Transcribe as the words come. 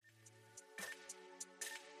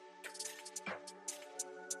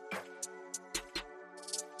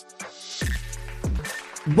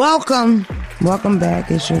Welcome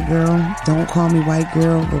back. It's your girl. Don't call me white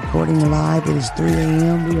girl. Reporting live. It is 3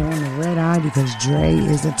 a.m. We are on the red eye because Dre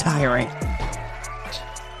is a tyrant.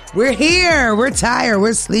 We're here. We're tired.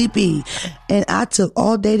 We're sleepy. And I took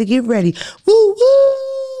all day to get ready. Woo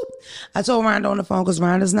woo. I told Rhonda on the phone because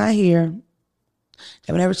Rhonda's not here. And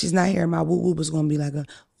whenever she's not here, my woo woo is going to be like a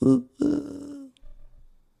woo woo.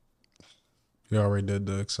 You already did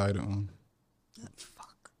the excited one.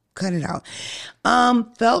 Cut it out.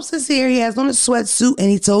 Phelps is here. He has on a sweatsuit and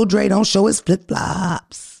he told Dre don't show his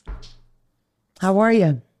flip-flops. How are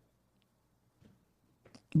you?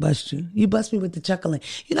 Bust you. You bust me with the chuckling.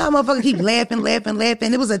 You know how motherfuckers keep laughing.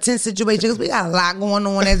 It was a tense situation because we got a lot going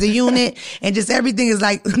on as a unit and just everything is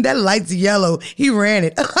like, that light's yellow. He ran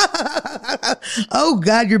it. Oh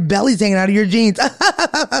God, your belly's hanging out of your jeans.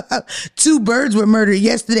 2 birds were murdered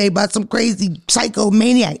yesterday by some crazy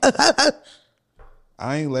psychomaniac.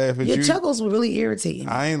 I ain't laugh at Your you. Your chuckles were really irritating.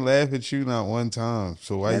 I ain't laugh at you not one time.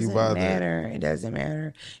 So why you bother? It doesn't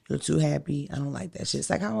matter. You're too happy. I don't like that shit. It's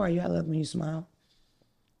like, how are you? I love when you smile.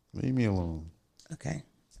 Leave me alone. Okay.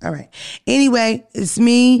 All right. Anyway, it's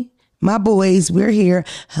me, my boys. We're here.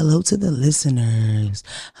 Hello to the listeners.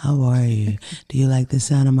 How are you? Do you like the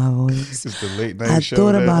sound of my voice? It's the late night I show.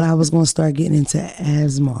 thought about I was going to start getting into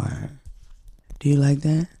ASMR. Do you like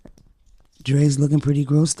that? Dre's looking pretty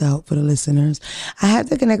grossed out for the listeners. I have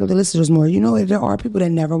to connect with the listeners more. You know, there are people that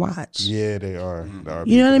never watch. Yeah, they are.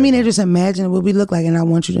 You know what I mean? They just imagine what we look like, and I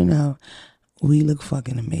want you to know we look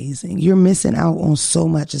fucking amazing. You're missing out on so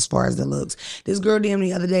much as far as the looks. This girl DM'd me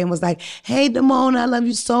the other day and was like, hey, Damona, I love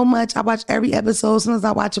you so much. I watch every episode. As soon as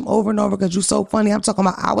I watch them over and over because you're so funny. I'm talking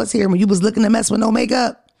about I was here when you was looking a mess with no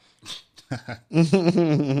makeup.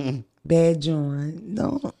 Bad John.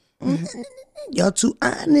 No. Y'all too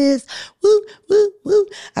honest. Woo, woo, woo.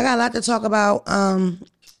 I got a lot to talk about, but I'm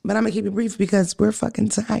going to keep it brief because we're fucking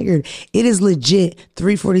tired. It is legit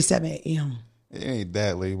 3:47 a.m. It ain't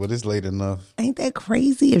that late, but it's late enough. Ain't that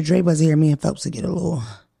crazy? If Dre was here, me and Phelps would get a little.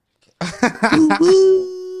 Woo,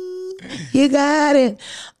 woo. You got it.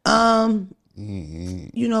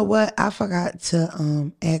 You know what? I forgot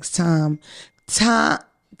to ask Tom.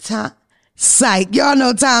 Psych. Y'all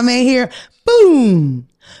know Tom ain't here. Boom.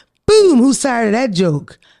 Boom. Who's tired of that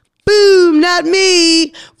joke? Boom. Not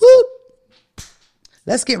me. Woo.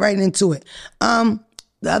 Let's get right into it. The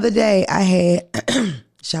other day I had,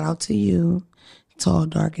 shout out to you. Tall,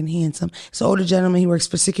 dark, and handsome. It's an older gentleman. He works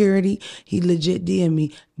for security. He legit DM'd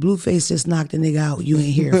me. Blueface just knocked the nigga out. You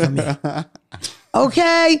ain't hear from me.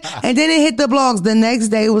 Okay? And then it hit the blogs the next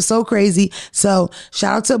day. It was so crazy. So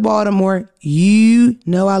shout out to Baltimore. You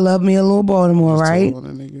know I love me a little Baltimore, right? On a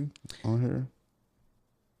nigga on her.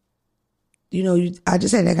 You know, I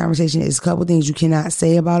just had that conversation. It's a couple things you cannot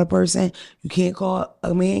say about a person. You can't call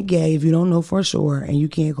a man gay if you don't know for sure. And you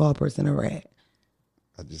can't call a person a rat.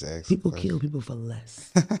 I just asked. People kill people for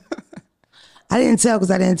less. I didn't tell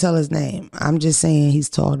because I didn't tell his name. I'm just saying he's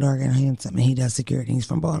tall, dark, and handsome, and he does security. He's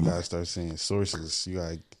from You Baltimore. gotta start saying sources. You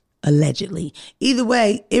gotta. Allegedly. Either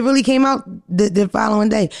way, it really came out the following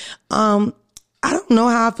day. I don't know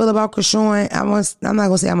how I feel about Krishan. I'm not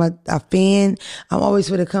gonna say I'm a fan. I'm always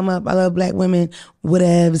for to come up. I love black women,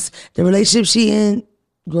 whatevs. The relationship she in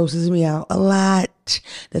grosses me out a lot.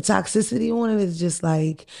 The toxicity on it is just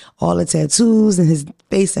like all the tattoos and his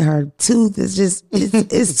face and her tooth is just,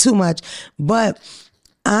 it's too much. But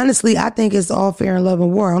honestly, I think it's all fair in love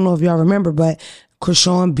and war. I don't know if y'all remember, but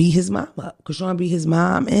Krishan beat his mom up. Krishan beat his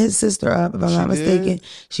mom and his sister up, if I'm not mistaken.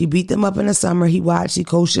 She beat them up in the summer. He watched, he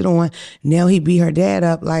coached it on. Now he beat her dad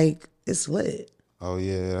up. Like, it's lit. Oh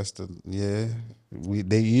yeah,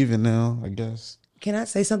 they even now, I guess. Can I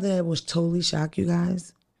say something that was totally shock you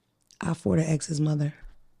guys? I fought her ex's mother.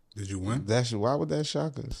 Did you win? Why would that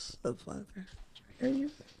shock us? The fucker.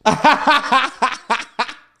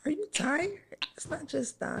 Are you tired? It's not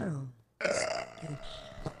just style.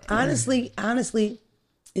 Honestly,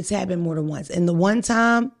 it's happened more than once. And the one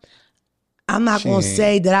time, I'm not going to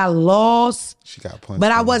say that I lost, She got punched.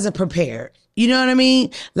 but I wasn't prepared. You know what I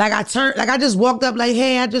mean? Like I just walked up like,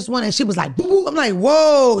 hey, I just won. And she was like, boo. I'm like,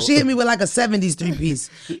 whoa. She hit me with like a 70s 3-piece.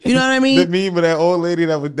 You know what I mean? The meme of that old lady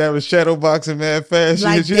that was shadow boxing mad fast.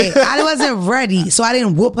 Like that. I wasn't ready, so I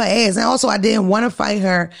didn't whoop her ass. And also, I didn't want to fight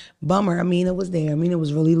her. Bummer. Amina was there. Amina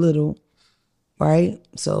was really little, right?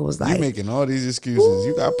 So it was like, You making all these excuses.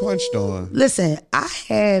 You got punched on. listen, I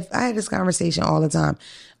had this conversation all the time.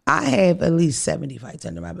 I have at least 70 fights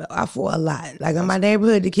under my belt. I fought a lot. Like in my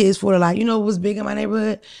neighborhood, the kids fought a lot. You know what was big in my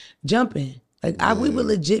neighborhood? Jumping. Like we would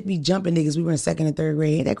legit be jumping niggas. We were in 2nd and 3rd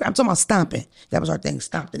grade. I'm talking about stomping. That was our thing.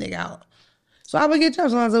 Stomp the nigga out. So I would get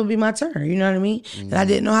jumped. Sometimes it would be my turn. You know what I mean? And I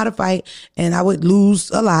didn't know how to fight, and I would lose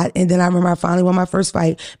a lot. And then I remember I finally won my first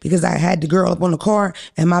fight because I had the girl up on the car,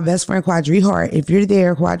 and my best friend Quadri Hart. If you're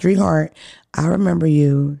there, Quadri Hart, I remember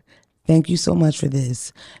you. Thank you so much for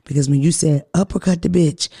this. Because when you said uppercut the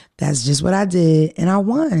bitch, that's just what I did. And I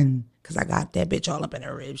won. Because I got that bitch all up in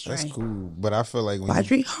her ribs. That's cool. But I feel like when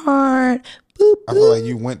Quadri Hart. Boop, boop. I feel like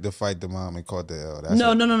you went to fight the mom and caught the L. That's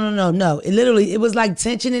No. It was like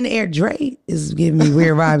tension in the air. Dre is giving me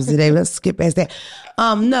weird vibes today. Let's skip past that.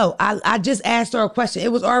 No, I just asked her a question.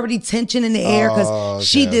 It was already tension in the air because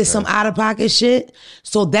she did some out of pocket shit.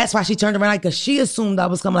 So that's why she turned around because she assumed I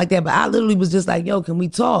was coming like that. But I literally was just like, yo, can we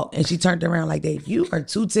talk? And she turned around like that. You are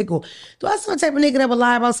too tickled. Do I sound the type of nigga that would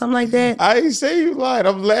lie about something like that? I ain't say you lied.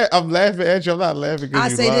 I'm laughing at you. I'm not laughing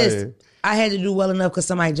because you lied. I say this. I had to do well enough because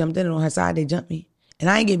somebody jumped in and on her side. They jumped me. And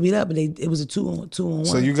I ain't get beat up, but it was a two on one.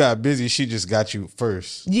 So you got busy. She just got you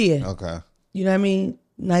first. Yeah. Okay. You know what I mean?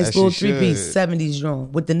 Nice little 3-piece 70s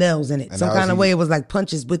drawing with the nails in it. And some kind of way it was like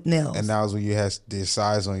punches with nails. And that was when you had the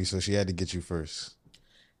size on you, so she had to get you first.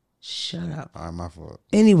 Shut up. All right, my fault.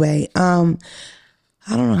 Anyway, I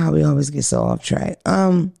don't know how we always get so off track.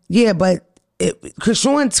 Yeah, but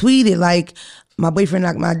Krishan tweeted like, my boyfriend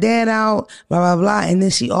knocked my dad out, blah, blah, blah. And then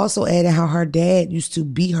she also added how her dad used to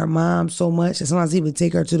beat her mom so much that sometimes he would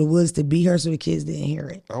take her to the woods to beat her so the kids didn't hear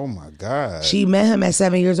it. Oh, my God. She met him at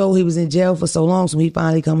 7 years old. He was in jail for so long. So when he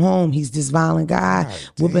finally come home, he's this violent guy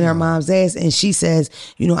whooping her mom's ass. And she says,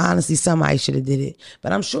 honestly, somebody should have did it.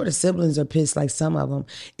 But I'm sure the siblings are pissed like some of them.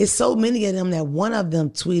 It's so many of them that one of them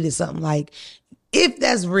tweeted something like, if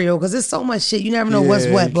that's real, because there's so much shit, you never know what's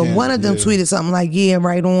what. But one of them tweeted something like, yeah,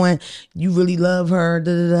 right on, you really love her,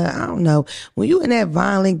 da, da, da. I don't know. When you in that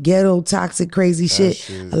violent, ghetto, toxic, crazy shit,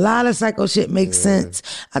 a lot of psycho shit makes sense.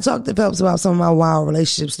 I talked to Phelps about some of my wild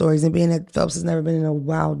relationship stories, and being that Phelps has never been in a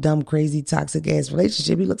wild, dumb, crazy, toxic ass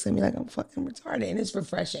relationship, he looks at me like I'm fucking retarded, and it's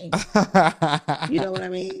refreshing. You know what I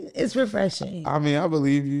mean? It's refreshing. I mean, I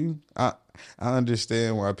believe you. I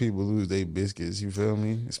understand why people lose their biscuits. You feel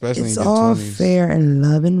me? Especially it's in your 20s. It's all fair and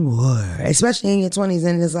love and war, especially in your 20s.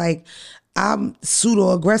 And it's like, I'm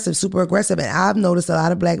super aggressive. And I've noticed a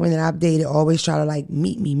lot of black men that I've dated always try to like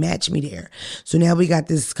meet me, match me there. So now we got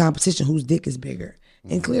this competition whose dick is bigger.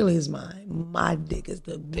 And clearly it's mine. My dick is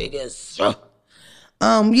the biggest.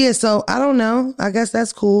 Yeah, so I don't know. I guess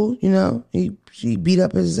that's cool. She beat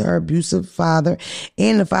up her abusive father.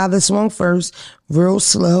 And the father swung first, real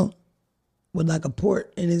slow, with like a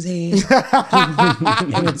port in his hand and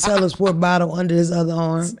a Telus port bottle under his other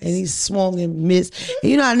arm, and he swung and missed.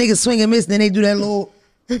 And you know how niggas swing and miss, then they do that little,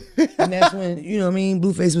 and that's when,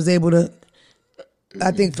 Blueface was able to,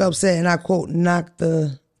 I think Phelps said, and I quote, knock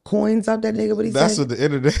the coins out that nigga. What he said? That's what the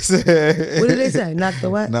internet said. What did they say? Knock the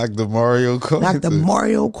what? Knock the Mario coins. Knock the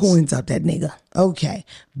Mario coins out that nigga. Okay.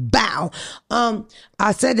 Bow.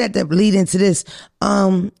 I said that to lead into this.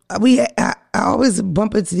 I always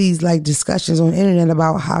bump into these like discussions on the internet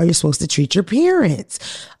about how you're supposed to treat your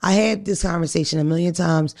parents. I had this conversation a million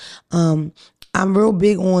times. I'm real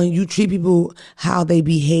big on you treat people how they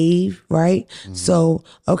behave, right? Mm-hmm. So,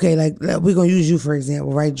 okay, like we're going to use you for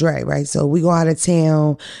example, right? Dre, right? So we go out of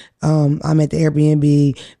town. I'm at the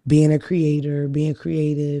Airbnb, being a creator, being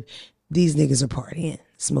creative. These niggas are partying,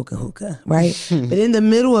 smoking hookah, right? But in the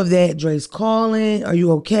middle of that, Dre's calling, are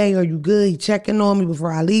you okay? Are you good? He checking on me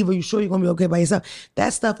before I leave. Are you sure you're going to be okay by yourself?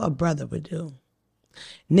 That stuff a brother would do.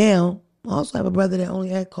 Now, I also have a brother that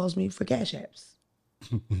only calls me for cash apps.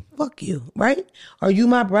 Fuck you, right? Are you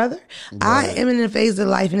my brother? Right. I am in a phase of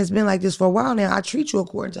life, and it's been like this for a while now. I treat you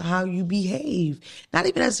according to how you behave. Not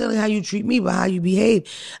even necessarily how you treat me, but how you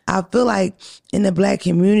behave. I feel like in the black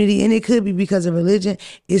community, and it could be because of religion,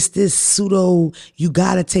 it's this pseudo, you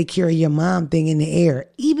gotta take care of your mom thing in the air.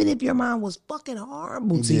 Even if your mom was fucking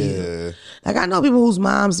horrible to you. Like I know people whose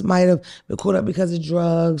moms might have been caught up because of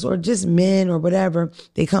drugs or just men or whatever.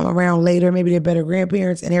 They come around later, maybe they're better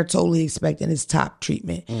grandparents, and they're totally expecting this top treatment.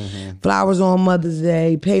 Mm-hmm. Flowers on Mother's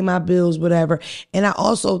Day, pay my bills, whatever. And I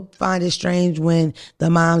also find it strange when the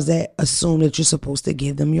moms that assume that you're supposed to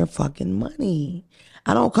give them your fucking money.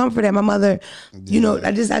 I don't come for that. My mother, I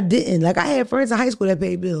didn't. Like I had friends in high school that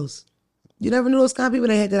paid bills. You never knew those kind of people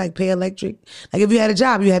that had to like pay electric. Like if you had a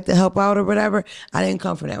job, you had to help out or whatever. I didn't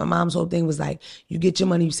come for that. My mom's whole thing was like, you get your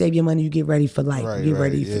money, you save your money, you get ready for life. You get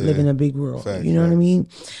ready for living in a big world. You know what I mean?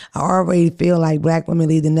 I already feel like black women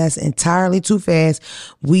leave the nest entirely too fast.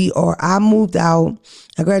 I moved out.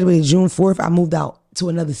 I graduated June 4th. I moved out to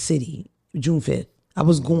another city, June 5th. I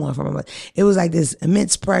was gone from my mother. It was like this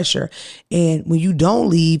immense pressure. And when you don't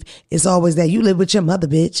leave, it's always that you live with your mother,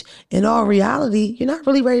 bitch. In all reality, you're not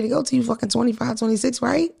really ready to go till you fucking 25, 26,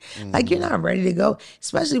 right? Like, you're not ready to go,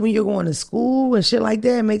 especially when you're going to school and shit like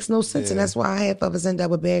that. It makes no sense. And that's why half of us end up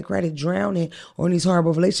with bad credit, drowning, or in these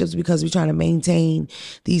horrible relationships, because we're trying to maintain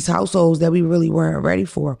these households that we really weren't ready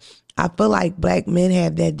for. I feel like black men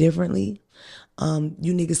have that differently.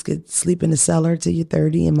 You niggas could sleep in the cellar till you're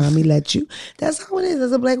 30 and mommy let you. That's how it is.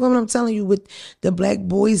 As a black woman, I'm telling you, with the black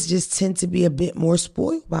boys just tend to be a bit more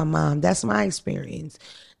spoiled by mom. That's my experience.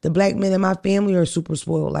 The black men in my family are super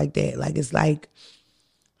spoiled like that. Like, it's like,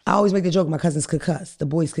 I always make the joke, my cousins could cuss, the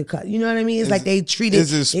boys could cuss. You know what I mean? It's like they treated,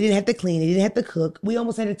 they didn't have to clean, they didn't have to cook. We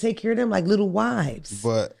almost had to take care of them like little wives.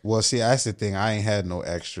 But, well, see, that's the thing. I ain't had no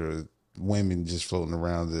extra women just floating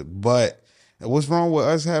around it. But what's wrong with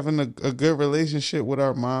us having a good relationship with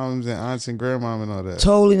our moms and aunts and grandmom and all that?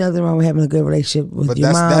 Totally nothing wrong with having a good relationship with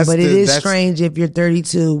your mom, but it is strange if you're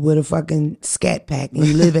 32 with a fucking scat pack and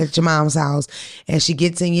you live at your mom's house and she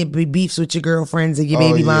gets in your beefs with your girlfriends and your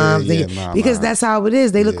baby moms. Because that's how it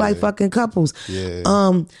is. They look like fucking couples. Yeah.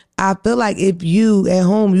 I feel like if you at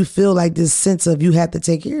home, you feel like this sense of you have to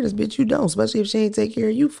take care of this bitch, you don't. Especially if she ain't take care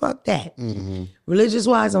of you, fuck that. Religious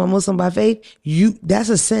wise, I'm a Muslim by faith. That's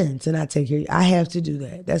a sin to not take care of you. I have to do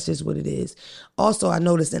that. That's just what it is. Also, I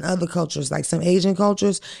noticed in other cultures, like some Asian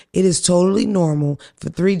cultures, it is totally normal for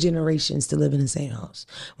 3 generations to live in the same house.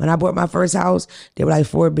 When I bought my first house, they were like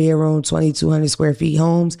 4-bedroom, 2,200 square feet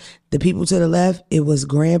homes. The people to the left, it was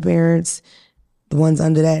grandparents, the ones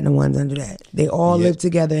under that and the ones under that. They all live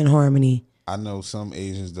together in harmony. I know some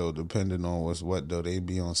Asians, though, depending on what's what, though, they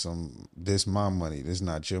be on some, this my money, this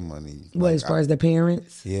not your money. What, like, as far as the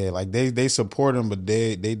parents? Yeah, like they support them, but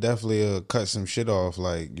they definitely cut some shit off.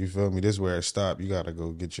 Like, you feel me? This is where it stopped. You got to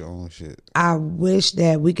go get your own shit. I wish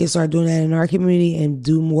that we could start doing that in our community and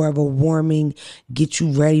do more of a warming, get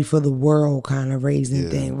you ready for the world kind of raising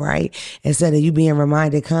thing, right? Instead of you being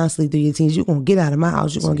reminded constantly through your teens, you're going to get out of my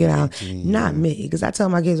house, you're going to get out. 18, not me, because I tell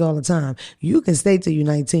my kids all the time, you can stay till you're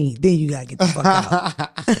 19, then you got to get the fuck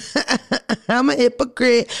out. I'm a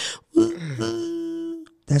hypocrite.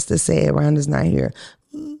 That's the sad Rhonda's not here.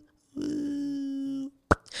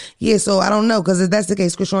 Yeah, so I don't know, because if that's the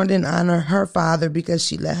case, Chrisean didn't honor her father because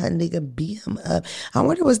she let her nigga beat him up. I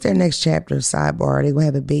wonder what's their next chapter. Sidebar, they gonna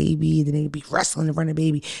have a baby, then they be wrestling in front of the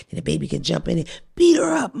baby, then the baby can jump in and beat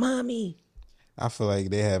her up, mommy. I feel like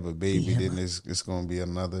they have a baby, then it's gonna be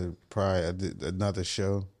another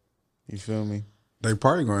show. You feel me? They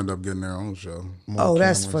probably gonna end up getting their own show. More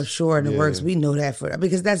that's for sure in the works. We know that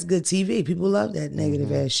because that's good TV. People love that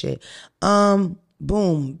negative ass shit.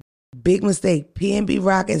 Boom. Big mistake. PNB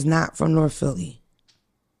Rock is not from North Philly.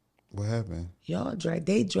 What happened? Y'all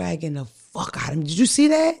they dragging the fuck out of him. Did you see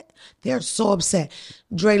that? They're so upset.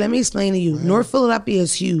 Dre, let me explain to you. What? North Philadelphia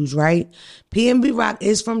is huge, right? PNB Rock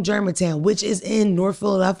is from Germantown, which is in North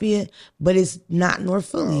Philadelphia, but it's not North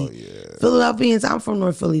Philly. Oh, yeah. Philadelphians, I'm from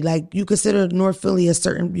North Philly. Like, you consider North Philly a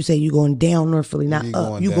certain, you say you're going down North Philly, not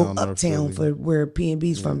up. You go uptown for where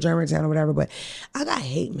PNB's from, Germantown or whatever. But I got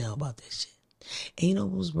hate mail about this shit. And you know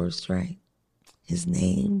what was worse, Dre? His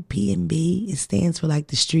name, PNB, it stands for like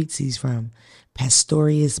the streets he's from.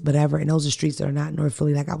 Pastorius, whatever. And those are streets that are not North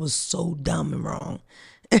Philly. Like, I was so dumb and wrong.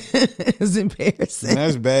 It was embarrassing. And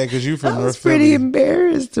that's bad because you from North Philly. I was pretty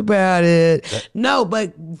embarrassed about it. No,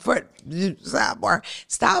 but for sidebar,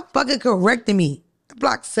 stop fucking correcting me.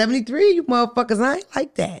 Block 73, you motherfuckers. I ain't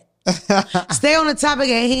like that. Stay on the topic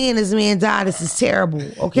at hand. This man died. This is terrible.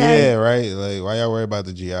 Okay. Yeah, right. Like, why y'all worry about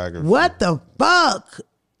the geography? What the fuck?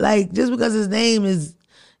 Like, just because his name is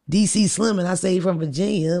DC Slim and I say he's from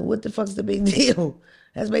Virginia, what the fuck's the big deal?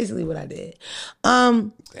 That's basically what I did.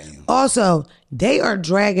 Damn. Also, they are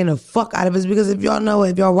dragging the fuck out of us because if y'all know,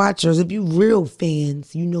 if y'all watchers, if you real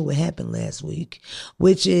fans, you know what happened last week,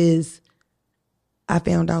 which is I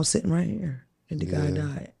found out sitting right here. And the guy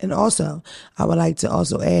died. And also, I would like to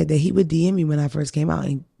also add that he would DM me when I first came out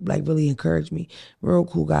and like really encourage me. Real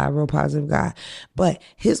cool guy, real positive guy. But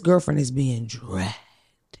his girlfriend is being dragged.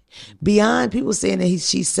 Beyond people saying that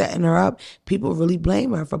she's setting her up, people really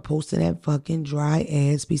blame her for posting that fucking dry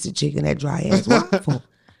ass piece of chicken, that dry ass waffle.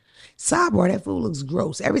 Sidebar, that food looks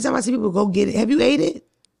gross. Every time I see people go get it, have you ate it?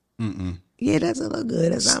 Mm-mm. Yeah, that doesn't look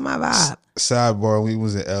good. That's not my vibe. Sidebar, we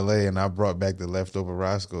was in LA and I brought back the leftover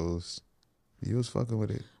Roscoe's. You was fucking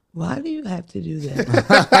with it. Why do you have to do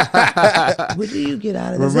that? What do you get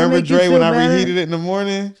out of this? Remember, Dre, when I reheated it in the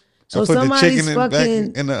morning? So I put the somebody's chicken back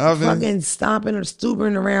fucking in the oven. fucking stomping or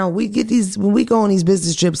stooping around. We get these when we go on these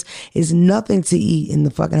business trips. It's nothing to eat in the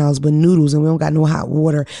fucking house but noodles, and we don't got no hot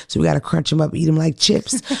water, so we got to crunch them up, eat them like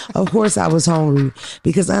chips. Of course, I was hungry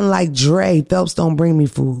because unlike Dre, Phelps don't bring me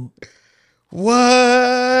food.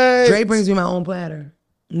 What? Dre brings me my own platter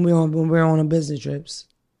when we're on business trips.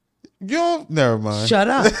 Yo, never mind. Shut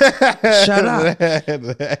up. Shut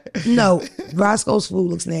up. No, Roscoe's food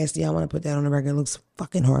looks nasty. I want to put that on the record. It looks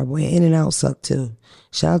fucking horrible. And In-N-Out suck too.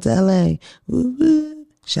 Shout out to LA. Woo-woo.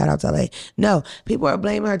 Shout out to LA. No, people are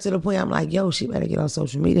blaming her to the point I'm like, yo, she better get on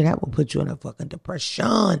social media. That will put you in a fucking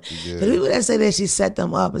depression. Yeah. The people that say that she set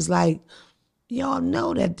them up is like, y'all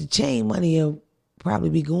know that the chain money will probably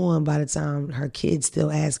be gone by the time her kid's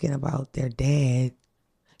still asking about their dad.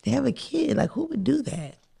 They have a kid. Like, who would do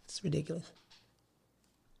that? It's ridiculous.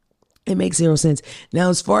 It makes zero sense. Now,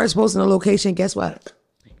 as far as posting a location, guess what?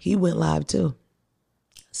 He went live too.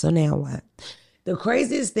 So now what? The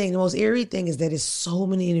craziest thing, the most eerie thing is that there's so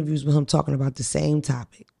many interviews with him talking about the same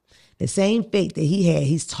topic. The same fate that he had,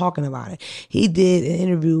 he's talking about it. He did an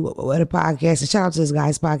interview at a podcast, and shout out to this guy.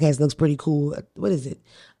 His podcast looks pretty cool. What is it?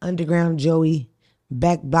 Underground Joey.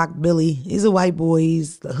 Back Block Billy. He's a white boy.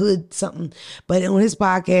 He's the hood something. But on his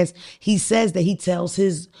podcast, he says that he tells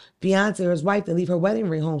his fiance or his wife to leave her wedding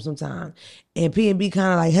ring home sometime. And P&B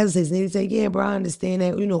kind of like hesitates. And he say, yeah, bro, I understand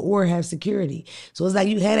that, or have security. So it's like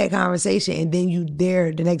you had that conversation and then you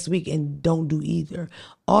there the next week and don't do either.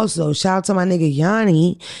 Also, shout out to my nigga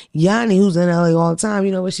Yanni. Yanni, who's in LA all the time.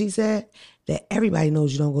 You know what she said? That everybody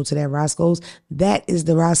knows you don't go to that Roscoe's. That is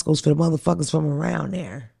the Roscoe's for the motherfuckers from around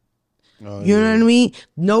there. Oh, you know what I mean?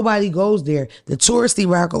 Nobody goes there. The touristy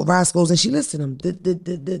Roscoe's, and she listed them.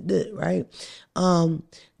 Right?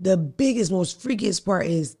 The biggest, most freakiest part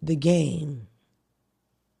is the game.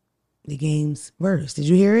 The Game's verse. Did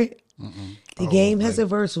you hear it? The Game has a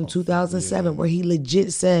verse from 2007 where he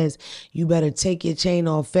legit says, you better take your chain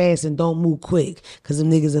off fast and don't move quick because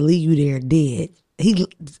them niggas will leave you there dead.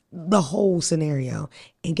 The whole scenario.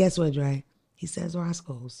 And guess what, Dre? He says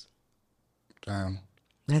Roscoe's. Damn.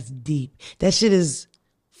 That's deep. That shit is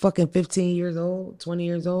fucking 15 years old, 20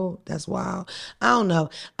 years old. That's wild. I don't know.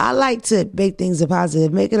 I like to make things a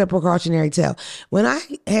positive, make it a precautionary tale. When I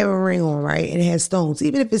have a ring on, right, and it has stones,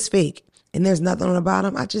 even if it's fake and there's nothing on the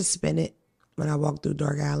bottom, I just spin it when I walk through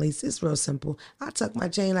dark alleys. It's real simple. I tuck my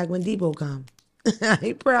chain like when Debo come. I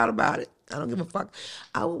ain't proud about it. I don't give a fuck.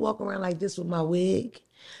 I would walk around like this with my wig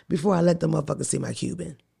before I let the motherfuckers see my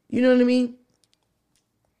Cuban. You know what I mean?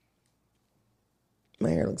 My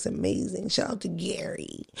hair looks amazing. Shout out to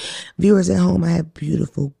Gary. Viewers at home, I have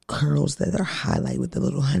beautiful curls that are highlight with the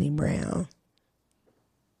little honey brown.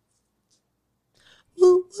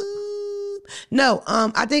 Woo woo. No,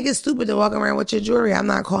 I think it's stupid to walk around with your jewelry. I'm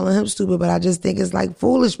not calling him stupid, but I just think it's like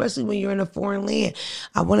foolish, especially when you're in a foreign land.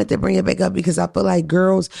 I wanted to bring it back up because I feel like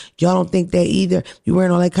girls, y'all don't think that either. You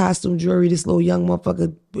wearing all that costume jewelry, this little young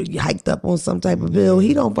motherfucker hiked up on some type of bill.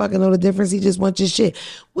 He don't fucking know the difference. He just wants your shit.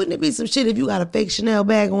 Wouldn't it be some shit if you got a fake Chanel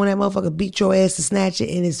bag on that motherfucker, beat your ass to snatch it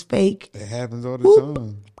and it's fake? It happens all the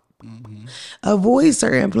time. Mm-hmm. Avoid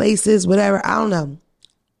certain places, whatever. I don't know.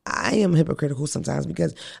 I am hypocritical sometimes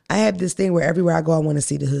because I have this thing where everywhere I go, I want to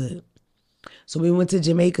see the hood. So we went to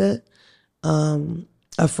Jamaica. A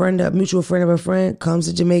mutual friend of a friend comes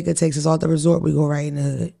to Jamaica, takes us all to the resort. We go right in the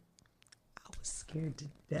hood. I was scared to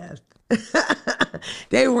death.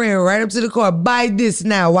 They ran right up to the car. Buy this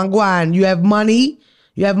now, Wangwan. You have money?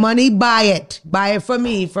 You have money? Buy it. Buy it from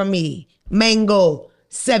me. Mango,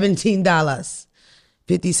 $17.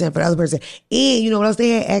 50 cents for the other person. And you know what else they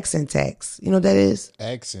had? Accent tax. You know what that is?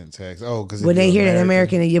 Accent tax. Oh, because when they hear that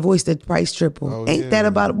American and your voice, the price triple. Oh, Ain't yeah. that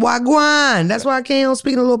about Wagwan? That's why I can't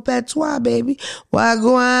speak a little patois, baby.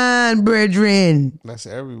 Wagwan, brethren. That's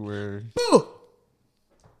everywhere. Ooh.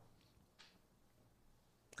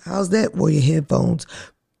 How's that? Well, your headphones.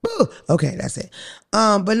 Ooh. Okay, that's it.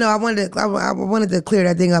 But no, I wanted to clear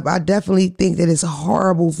that thing up. I definitely think that it's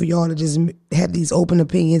horrible for y'all to just have these open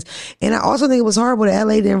opinions. And I also think it was horrible that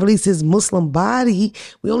LA didn't release his Muslim body.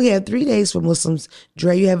 We only have 3 days for Muslims.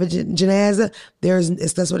 Dre, you have a janazah.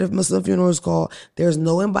 That's what a Muslim funeral is called. There's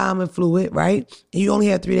no embalming fluid, right? And you only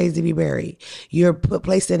have 3 days to be buried. You're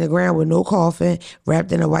placed in the ground with no coffin,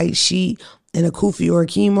 wrapped in a white sheet, in a kufi or a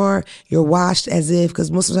kimar. You're washed as if,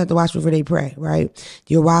 because Muslims have to wash before they pray, right?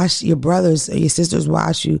 You're washed, your brothers or your sisters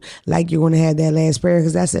wash you like you're going to have that last prayer,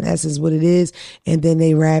 because that's in essence what it is. And then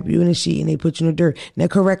they wrap you in a sheet and they put you in the dirt. Now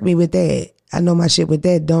correct me with that. I know my shit with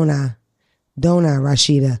that, don't I,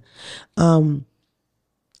 Rashida?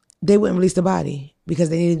 They wouldn't release the body because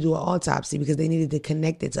they needed to do an autopsy because they needed to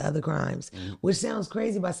connect it to other crimes, which sounds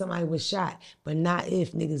crazy by somebody was shot, but not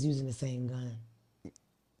if niggas using the same gun.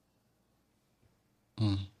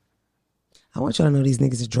 I want y'all to know these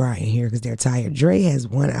niggas are dry in here because they're tired. Dre has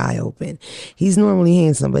one eye open. He's normally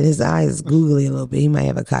handsome, but his eye is googly a little bit. He might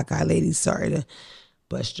have a cockeyed lady. Sorry to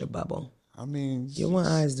bust your bubble. I mean, Your one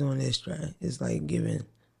eye is doing this, Dre. It's like giving.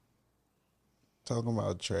 talking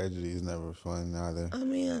about tragedy is never fun either. I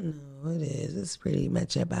mean, I know it is. It's pretty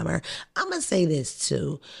much a bummer. I'm going to say this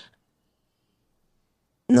too.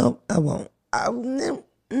 No, I won't. I won't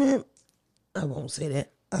say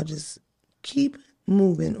that. I'll just keep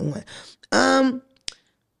moving on.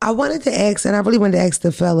 I wanted to ask, and I really wanted to ask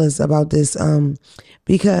the fellas about this,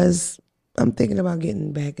 because I'm thinking about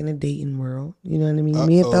getting back in the dating world. You know what I mean?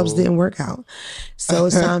 Me and Phelps didn't work out. So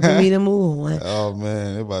it's time for me to move on. Oh,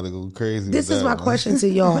 man, they're about to go crazy. This is my question to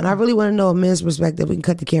y'all, and I really want to know a men's perspective. We can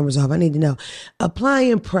cut the cameras off. I need to know.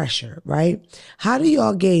 Applying pressure, right? How do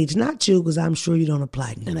y'all gauge, not you, because I'm sure you don't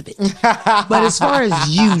apply none of it, but as far as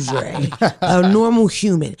you, Dre, a normal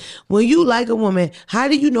human, when you like a woman, how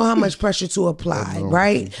do you know how much pressure to apply,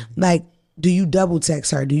 right? Like, do you double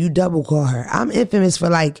text her? Do you double call her? I'm infamous for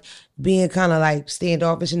like being kind of like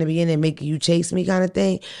standoffish in the beginning, making you chase me kind of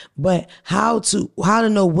thing. But how to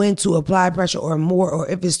know when to apply pressure or more, or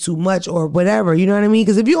if it's too much or whatever, you know what I mean?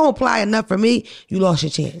 Because if you don't apply enough for me, you lost your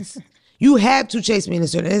chance. You have to chase me in a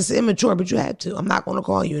certain, it's immature, but you have to. I'm not going to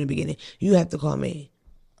call you in the beginning. You have to call me.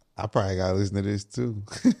 I probably got to listen to this too.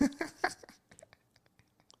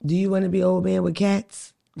 Do you want to be old man with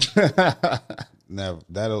cats? Never.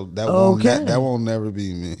 That won't never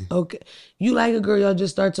be me. Okay. You like a girl, y'all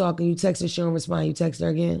just start talking. You text her, she don't respond. You text her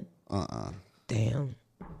again? Damn.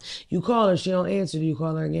 You call her, she don't answer. Do you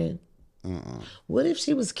call her again? What if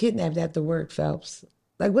she was kidnapped after work, Phelps?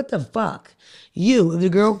 Like, what the fuck? If the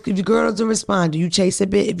girl doesn't respond, do you chase a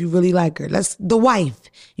bit if you really like her? That's the wife.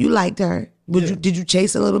 You liked her. Did you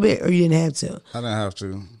chase a little bit or you didn't have to? I didn't have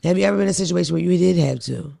to. Have you ever been in a situation where you did have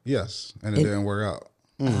to? Yes, and it didn't work out.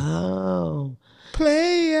 Oh.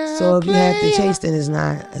 Player. So if you have to chase, then it's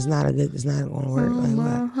not going to work. Like what?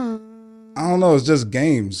 I don't know. It's just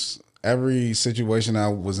games. Every situation I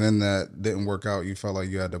was in that didn't work out, you felt like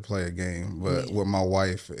you had to play a game. But with my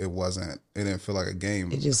wife, it didn't feel like a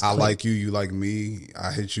game. I like you, you like me.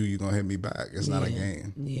 I hit you, you gonna hit me back. It's not a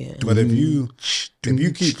game. Yeah. But if you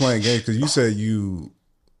keep playing games, because you said you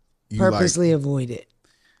purposely avoid it.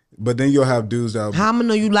 But then you'll have dudes that... How am I gonna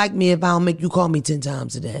know you like me if I don't make you call me 10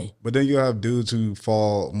 times a day? But then you'll have dudes who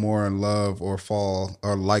fall more in love or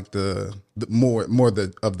like the more of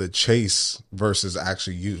the chase versus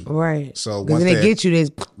actually you. Right. So once they get you,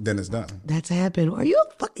 then it's done. That's happened. Are you a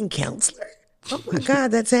fucking counselor? Oh my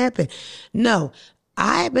God, that's happened. No,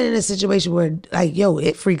 I've been in a situation where like, yo,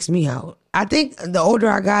 it freaks me out. I think the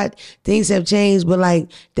older I got, things have changed, but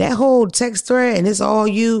like that whole text thread and it's all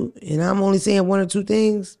you and I'm only saying one or two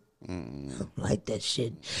things. I don't like that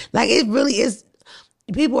shit. Like it really is.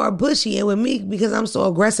 People are pushy, and with me, because I'm so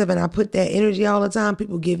aggressive and I put that energy all the time,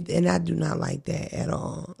 people give, and I do not like that at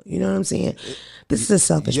all. You know what I'm saying? This is a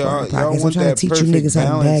selfish part of the podcast. I'm trying to teach you niggas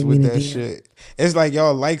how to bag me in the DM. It's like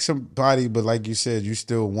y'all like somebody, but like you said, you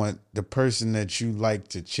still want the person that you like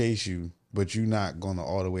to chase you, but you're not going to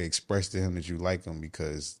all the way express to him that you like him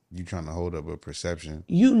because you're trying to hold up a perception.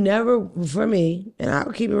 You never, for me, and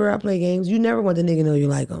I'll keep it where I play games, you never want the nigga to know you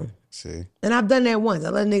like him. See? And I've done that once. I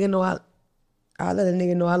let a nigga know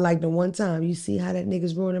I liked him one time. You see how that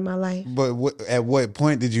nigga's ruining my life? But at what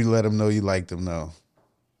point did you let him know you liked him, though?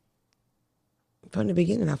 From the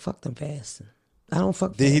beginning, I fucked him fast. I don't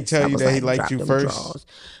fuck Did fast. he tell you that he liked you first?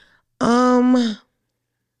 Or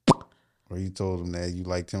you told him that you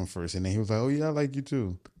liked him first, and then he was like, oh, yeah, I like you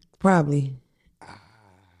too. Probably.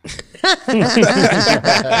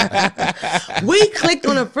 We clicked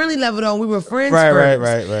on a friendly level though. We were friends first.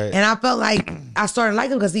 Right. And I felt like I started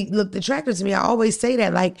liking him because he looked attractive to me. I always say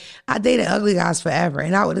that. Like I dated ugly guys forever,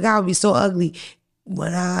 and the guy would be so ugly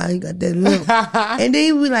when he got that look, and then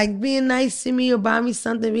he would like being nice to me or buy me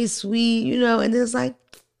something, be sweet, you know. And then it's like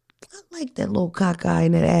I like that little cockeye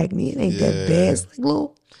and that acne. It ain't that bad. It's like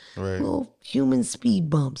little human speed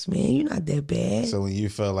bumps, man. You're not that bad. So when you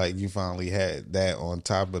felt like you finally had that on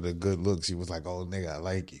top of the good looks, you was like, oh, nigga, I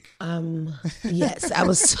like you. Yes, I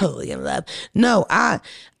was totally in love. No, I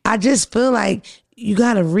just feel like you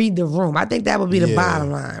got to read the room. I think that would be the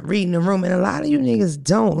bottom line, reading the room. And a lot of you niggas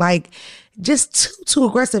don't. Like, just too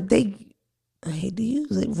aggressive. I hate to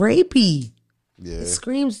use it, rapey. Yeah. It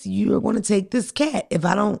screams, you're going to take this cat. If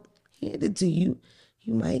I don't hand it to you,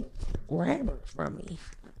 you might grab her from me.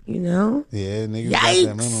 You know? Yeah, niggas got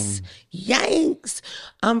that minimum. Yikes.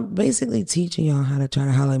 I'm basically teaching y'all how to try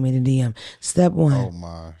to holler at me in the DM. Step 1. Oh,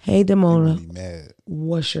 my. Hey, Damona. Really mad.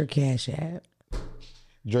 What's your Cash App?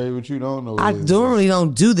 Dre, what you don't know I is normally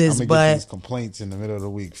don't do this, I'm but get these complaints in the middle of the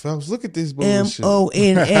week. Fellas, look at this bullshit.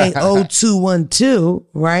 MONA0212,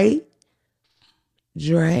 right?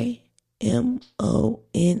 Dre,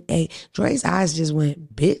 MONA. Dre's eyes just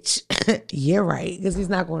went, bitch. Yeah, right. Because he's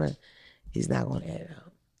not gonna add it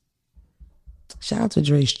up. Shout out to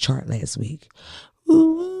Dre's chart last week.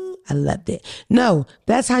 Ooh, I loved it. No,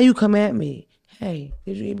 that's how you come at me. Hey,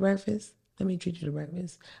 did you eat breakfast? Let me treat you to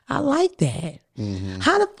breakfast. I like that. Mm-hmm.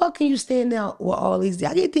 How the fuck can you stand out with all these?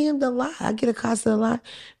 I get DM'd a lot. I get accosted a lot.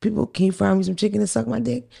 People, can you fry me some chicken and suck my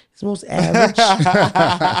dick? It's the most average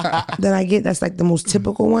that I get. That's like the most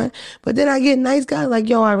typical one. But then I get nice guys like,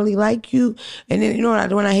 yo, I really like you. And then, you know what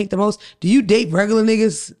the one I hate the most? Do you date regular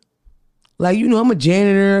niggas? Like, you know, I'm a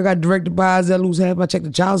janitor. I got direct deposit. I lose half my check to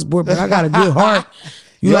child support, but I got a good heart.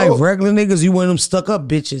 You like regular niggas? You want them stuck up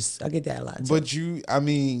bitches? I get that a lot. But too.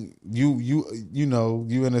 You know,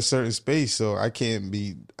 you in a certain space, so I can't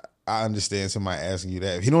be. I understand somebody asking you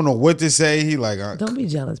that. If he don't know what to say, he like. Don't be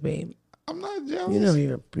jealous, babe. I'm not jealous. You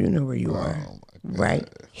know where you are, right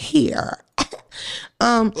here.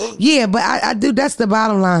 Yeah, but I do. That's the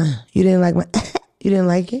bottom line. You didn't like you didn't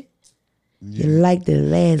like it. You liked it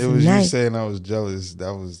last night. It was you saying I was jealous.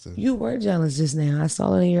 That was the. You were jealous just now. I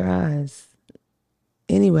saw it in your eyes.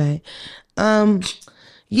 Anyway,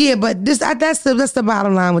 yeah, but that's the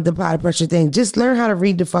bottom line with the potty pressure thing. Just learn how to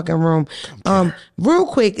read the fucking room. Real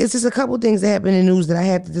quick, it's just a couple things that happen in the news that I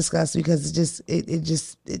have to discuss because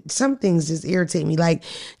some things just irritate me. Like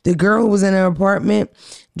the girl who was in her apartment.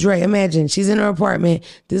 Dre, imagine she's in her apartment.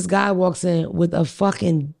 This guy walks in with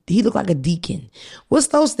he looked like a deacon. What's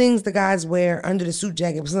those things the guys wear under the suit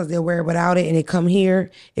jacket? Sometimes they'll wear it without it and it comes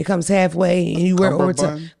halfway and you wear it over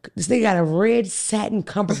top. This nigga got a red satin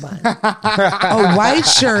cummerbund, a white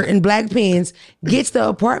shirt and black pants, gets the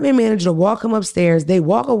apartment manager to walk him upstairs. They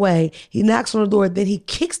walk away. He knocks on the door. Then he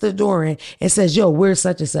kicks the door in and says, yo, where's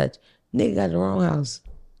such and such? Nigga got the wrong house.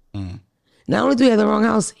 Not only do he have the wrong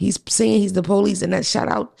house, he's saying he's the police, and that shout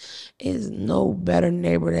out is no better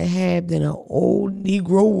neighbor to have than an old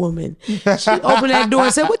Negro woman. She opened that door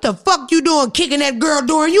and said, what the fuck you doing kicking that girl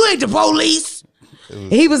door? You ain't the police.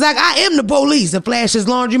 And he was like, I am the police, and flashed his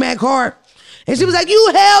laundromat card. And she was like,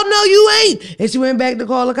 you hell no, you ain't. And she went back to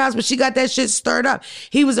call the cops, but she got that shit stirred up.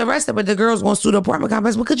 He was arrested, but the girls gonna sue the apartment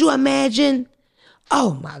complex. But could you imagine?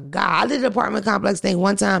 Oh my God. I did the apartment complex thing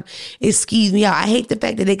one time. It skeeved me out. I hate the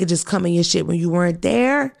fact that they could just come in your shit when you weren't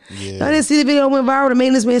there. Yeah. I didn't see the video went viral. The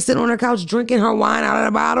maintenance man sitting on her couch drinking her wine out of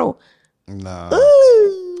the bottle. Nah.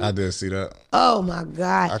 Ooh. I did see that. Oh my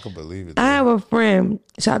God. I could believe it. I have a friend,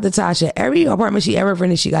 shout out to Tasha. Every apartment she ever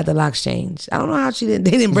rented, she got the locks changed. I don't know how they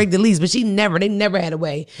didn't break the lease, but they never had a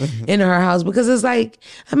way into her house because it's like,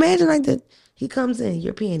 imagine like he comes in,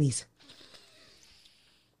 your panties.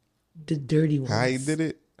 The dirty ones. How he did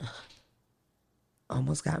it?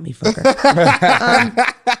 Almost got me, fucker.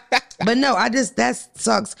 But no, that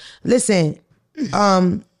sucks. Listen, I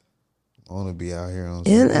want to be out here on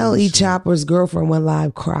NLE Chopper's girlfriend went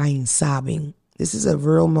live crying, sobbing. This is a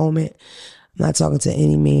real moment. I'm not talking to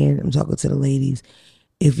any man. I'm talking to the ladies.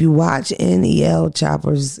 If you watch NEL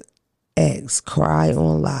Chopper's ex cry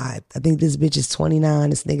on live, I think this bitch is 29.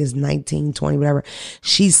 This nigga's 19, 20, whatever.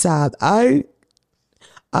 She sobbed.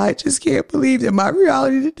 I just can't believe that my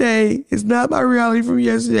reality today is not my reality from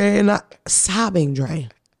yesterday. And sobbing, Dre.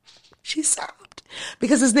 She sobbed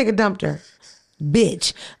because this nigga dumped her.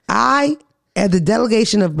 Bitch, at the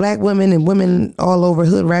delegation of black women and women all over,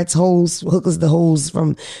 hood rats, hoes, hookers, the hoes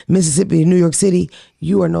from Mississippi to New York City,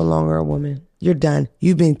 you are no longer a woman. You're done.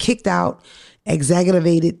 You've been kicked out,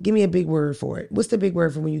 exaggerated. Give me a big word for it. What's the big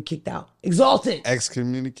word for when you kicked out? Exalted.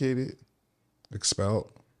 Excommunicated. Expelled.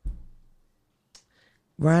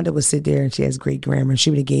 Rhonda would sit there and she has great grammar.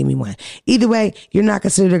 She would have gave me one. Either way, you're not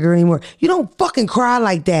considered a girl anymore. You don't fucking cry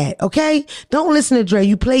like that, okay? Don't listen to Dre.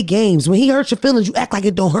 You play games. When he hurts your feelings, you act like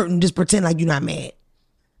it don't hurt and just pretend like you're not mad.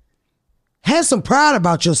 Have some pride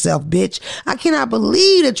about yourself, bitch. I cannot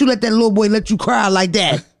believe that you let that little boy let you cry like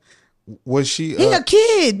that. Was she... he a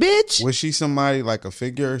kid, bitch. Was she somebody like a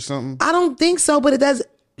figure or something? I don't think so, but it does...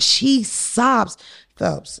 She sobs.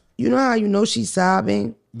 Phelps, you know how you know she's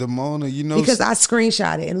sobbing? Damona, you know... Because I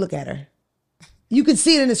screenshot it and look at her. You can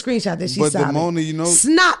see it in the screenshot that she's sobbing. But Damona, you know...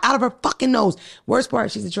 Snot out of her fucking nose. Worst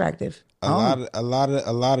part, she's attractive. A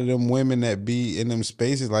lot of them women that be in them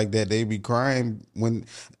spaces like that, they be crying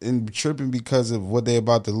and tripping because of what they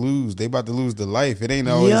about to lose. They about to lose the life. It ain't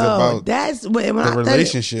always about the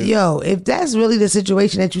relationship. If that's really the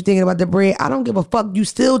situation that you're thinking about the bread, I don't give a fuck. You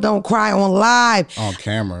still don't cry on live. On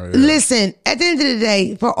camera. Yeah. Listen, at the end of the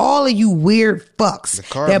day, for all of you weird fucks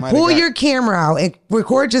that pull your camera out and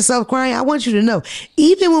record yourself crying, I want you to know,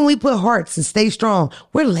 even when we put hearts and stay strong,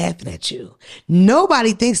 we're laughing at you.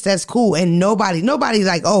 Nobody thinks that's cool, and nobody's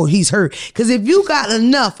like, oh, he's hurt. Because if you got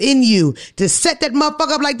enough in you to set that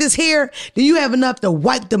motherfucker up like this here, then you have enough to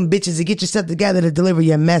wipe them bitches and get yourself together to deliver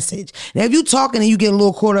your message. Now, if you talking and you get a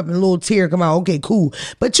little caught up in a little tear come out, okay, cool.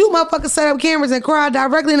 But you motherfuckers set up cameras and cry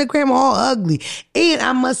directly in the camera all ugly. And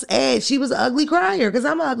I must add, she was an ugly crier, because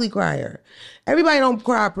I'm an ugly crier. Everybody don't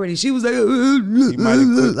cry pretty. She was like,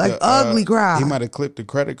 ugly cry. He might have clipped the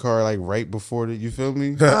credit card like right before you feel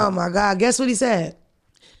me? Oh my God. Guess what he said?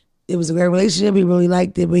 It was a great relationship. He really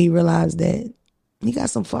liked it, but he realized that he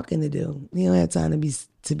got some fucking to do. He don't have time to be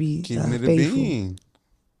keeping it a faithful. bean.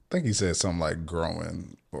 I think he said something like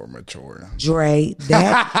growing or maturing. Dre,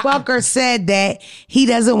 that fucker said that he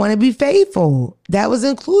doesn't want to be faithful. That was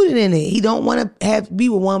included in it. He don't want to be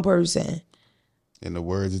with one person. In the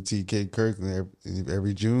words of T.K. Kirkland,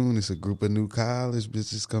 every June, it's a group of new college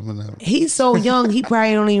bitches coming out. He's so young, he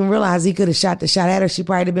probably don't even realize he could have shot the shot at her. She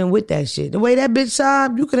probably have been with that shit. The way that bitch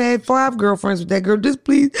shot, you could have had 5 girlfriends with that girl. Just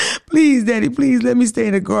please, daddy, please let me stay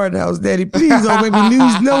in the garden house, daddy. Please don't let me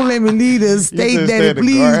lose. Don't let me leave the estate, daddy.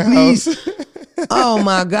 Please. Oh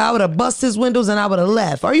my God, I would have busted his windows and I would have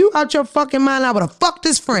left. Are you out your fucking mind? I would have fucked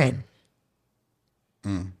his friend.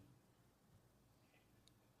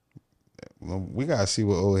 Well, we gotta see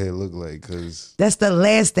what old head look like, because that's the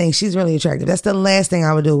last thing. She's really attractive. That's the last thing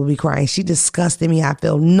I would do, would be crying. She disgusted me. I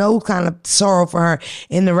feel no kind of sorrow for her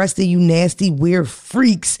and the rest of you nasty, weird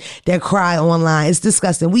freaks that cry online. It's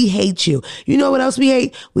disgusting. We hate you. You know what else we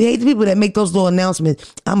hate? We hate the people that make those little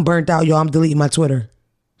announcements. I'm burnt out, y'all. I'm deleting my Twitter.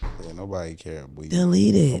 Nobody care.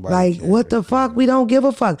 Delete it. Like, what the fuck? We don't give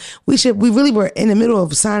a fuck. We really were in the middle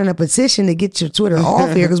of signing a petition to get your Twitter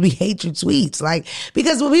off here because we hate your tweets. Like,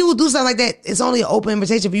 because when people do something like that, it's only an open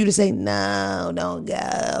invitation for you to say, no, don't go.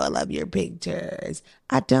 I love your pictures.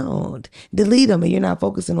 I don't. Delete them, and you're not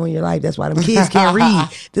focusing on your life. That's why them kids can't read.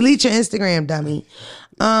 Delete your Instagram, dummy.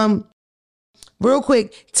 Real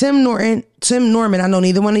quick, Tim Norman, I know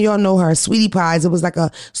neither one of y'all know her. Sweetie Pies. It was like a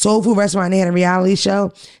soul food restaurant. They had a reality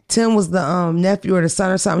show. Tim was the nephew or the son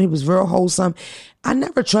or something. He was real wholesome. I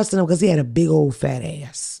never trusted him because he had a big old fat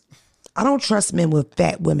ass. I don't trust men with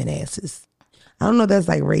fat women asses. I don't know if that's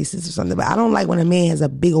like racist or something, but I don't like when a man has a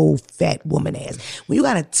big old fat woman ass. When you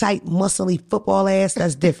got a tight, muscly football ass,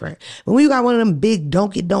 that's different. But when you got one of them big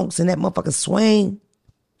donkey donks and that motherfucker swing,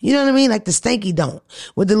 you know what I mean? Like the stanky don't.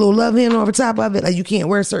 With the little love handle over top of it. Like you can't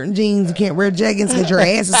wear certain jeans. You can't wear jeggings because your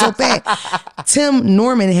ass is so fat. Tim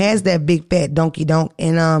Norman has that big fat donkey donk.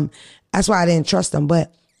 And that's why I didn't trust him.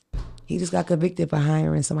 But he just got convicted for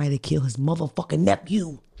hiring somebody to kill his motherfucking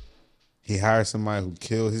nephew. He hired somebody who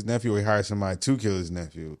killed his nephew, or he hired somebody to kill his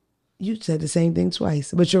nephew? You said the same thing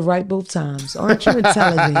twice, but you're right both times. Aren't you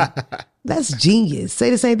intelligent? That's genius. Say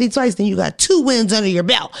the same thing twice, then you got 2 wins under your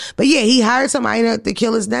belt. But yeah, he hired somebody to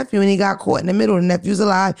kill his nephew, and he got caught in the middle. The nephew's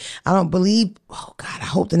alive. I don't believe, oh God, I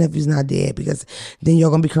hope the nephew's not dead, because then you're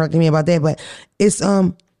going to be correcting me about that. But it's,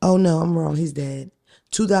 oh no, I'm wrong. He's dead.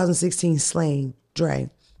 2016 Slain, Dre.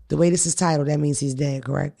 The way this is titled, that means he's dead,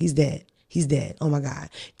 correct? He's dead. He's dead. Oh my God.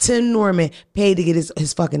 Tim Norman paid to get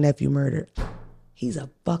his fucking nephew murdered. He's a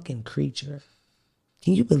fucking creature.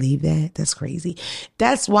 Can you believe that? That's crazy.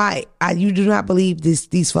 That's why you do not believe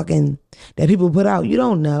these fucking, that people put out. You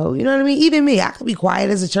don't know. You know what I mean? Even me, I could be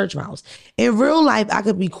quiet as a church mouse. In real life, I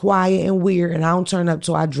could be quiet and weird, and I don't turn up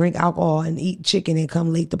till I drink alcohol and eat chicken and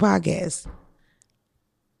come late to podcast.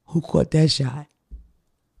 Who caught that shot?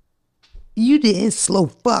 You didn't, slow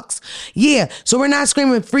fucks. Yeah, so we're not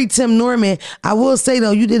screaming free Tim Norman. I will say,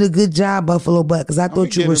 though, you did a good job, Buffalo Butt, because I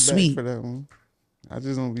thought you were sweet. For that one. I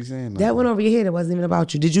just don't be saying that went over your head. It wasn't even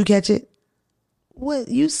about you. Did you catch it? What?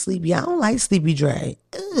 You sleepy. I don't like Sleepy Dre.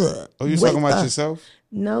 Ugh. Oh, you talking about yourself?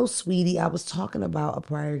 No, sweetie. I was talking about a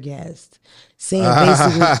prior guest. Saying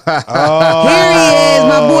basically, here he is,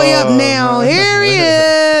 my boy up now. Here he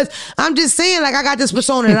is. I'm just saying, like, I got this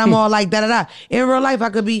persona that I'm all like, da-da-da. In real life, I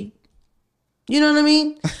could be, you know what I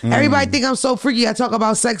mean? Everybody think I'm so freaky. I talk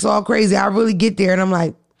about sex all crazy. I really get there, and I'm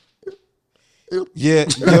like, yeah,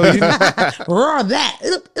 yo, you know. Roar that.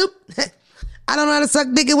 I don't know how to suck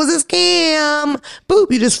dick. It was a scam. Boop,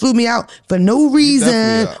 you just flew me out for no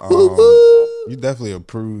reason. You definitely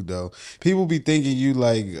approved, though. People be thinking you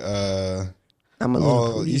like I'm a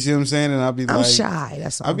little you see what I'm saying? And I'll be I'm shy.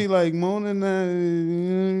 That's all. I'll be like Mona, you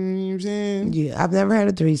know what I'm saying? Yeah, I've never had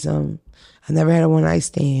a threesome. I never had a one night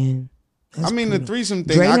stand. That's the threesome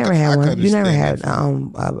thing. Dre never had one. You never had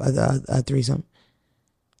a threesome.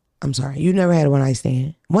 I'm sorry. You never had a one night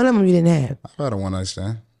stand. One of them you didn't have. I've had a one night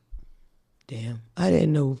stand. Damn, I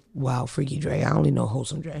didn't know Wild Freaky Dre. I only know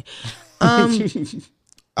Wholesome Dre.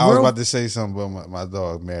 I was about to say something, but my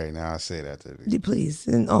dog married. Now I say that to you. Please,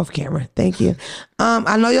 and off camera. Thank you.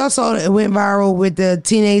 I know y'all saw it went viral with the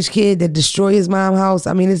teenage kid that destroyed his mom's house.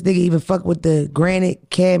 I mean, this nigga even fucked with the granite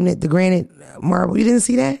cabinet, the granite marble. You didn't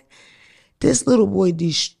see that? This little boy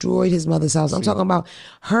destroyed his mother's house. I'm talking about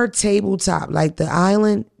her tabletop, like the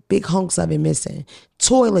island, big hunks of it missing.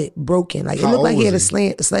 Toilet broken. Like, it looked like he had a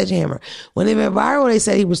sledgehammer. When it went viral, they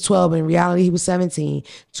said he was 12, but in reality, he was 17,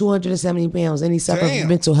 270 pounds, and he suffered from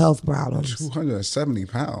mental health problems. 270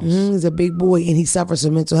 pounds? He's a big boy, and he suffers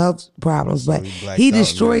from mental health problems, but he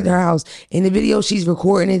destroyed her house. In the video, she's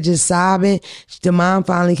recording it, just sobbing. The mom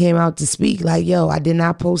finally came out to speak, like, yo, I did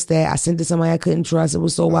not post that. I sent it to somebody I couldn't trust. It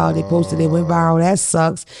was so wild. They posted it, went viral. That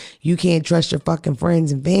sucks. You can't trust your fucking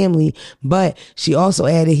friends and family. But she also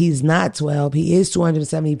added he's not 12. He is 270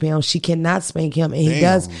 pounds. She cannot spank him, and he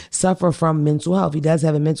does suffer from mental health. He does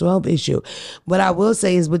have a mental health issue. What I will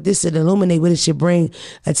say is, what this should illuminate, what it should bring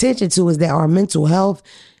attention to, is that our mental health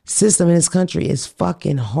system in this country is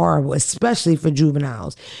fucking horrible, especially for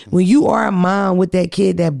juveniles. When you are a mom with that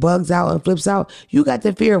kid that bugs out and flips out, you got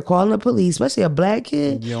the fear of calling the police, especially a black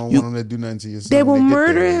kid. You don't want them to do nothing to you. They will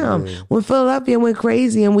murder him. Yeah. When Philadelphia went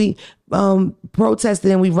crazy and we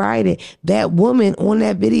protested and we rioted, that woman on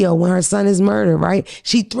that video, when her son is murdered, right?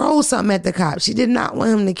 She throws something at the cop. She did not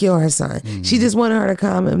want him to kill her son. She just wanted her to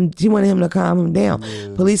calm him. She wanted him to calm him down.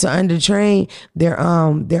 Yeah. Police are undertrained. They're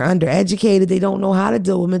undereducated. They don't know how to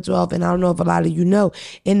deal with mental health. And I don't know if a lot of you know,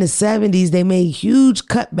 in the 70s, they made huge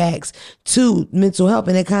cutbacks to mental health,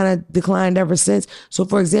 and it kind of declined ever since. So,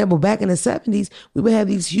 for example, back in the 70s, we would have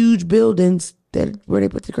these huge buildings where they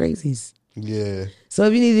put the crazies. Yeah. So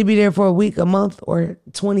if you need to be there for a week, a month, or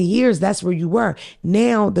 20 years, that's where you were.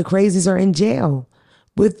 Now the crazies are in jail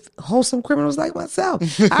with wholesome criminals like myself.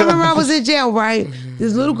 I remember I was in jail, right?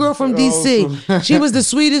 This little girl from DC. She was the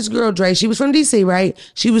sweetest girl, Dre. She was from DC, right?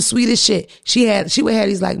 She was sweet as shit. She would have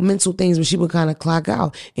these like mental things where she would kind of clock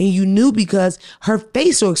out. And you knew because her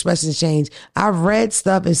facial expressions changed. I've read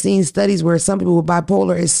stuff and seen studies where some people with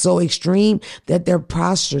bipolar is so extreme that their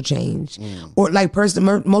posture changed. Or like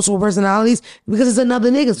multiple personalities, because it's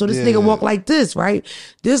another nigga. So this nigga walk like this, right?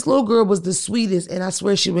 This little girl was the sweetest, and I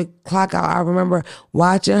swear she would clock out. I remember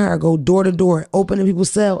watching her go door to door, opening people's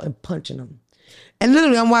cell and punching them. And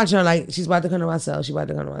literally, I'm watching her like, she's about to come to my cell. She's about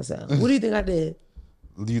to come to my cell. What do you think I did?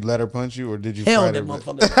 You let her punch you, or did you Hell, that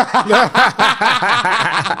motherfucker.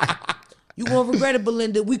 You won't regret it,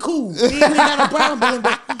 Belinda. We cool. We ain't got no problem,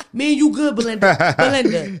 Belinda. Me and you good, Belinda.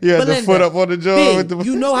 Belinda. You had the foot up on the jaw. With the...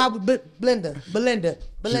 You know how... Belinda.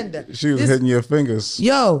 She was hitting your fingers.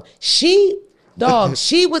 Yo, she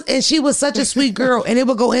was such a sweet girl, and it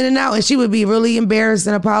would go in and out, and she would be really embarrassed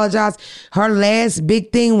and apologize. Her last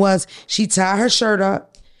big thing was she tied her shirt up,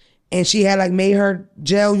 and she had like made her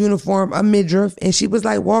jail uniform a midriff, and she was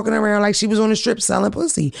like walking around like she was on the strip selling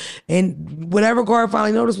pussy. And whatever guard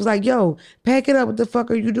finally noticed was like, yo, pack it up. What the fuck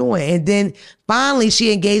are you doing? And then finally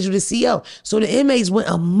she engaged with the CO. So the inmates went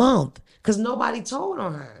a month because nobody told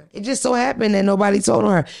on her. It just so happened that nobody told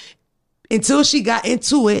on her until she got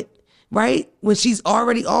into it. Right? When she's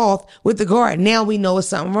already off with the guard. Now we know it's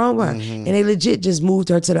something wrong with her. And they legit just moved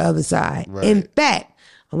her to the other side. Right. In fact,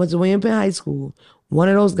 I went to William Penn High School. One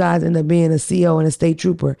of those guys ended up being a CO and a state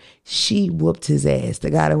trooper. She whooped his ass, the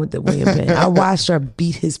guy that went to William Penn. I watched her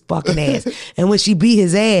beat his fucking ass. And when she beat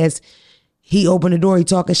his ass, he opened the door, he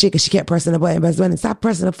talking shit because she kept pressing the button. Stop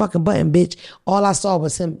pressing the fucking button, bitch. All I saw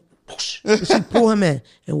was him. She pulled him in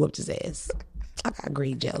and whooped his ass. I got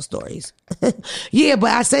great jail stories. Yeah, but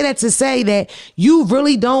I say that to say that you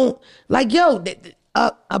really don't, like, yo,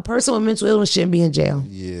 a person with mental illness shouldn't be in jail.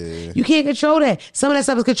 Yeah. You can't control that. Some of that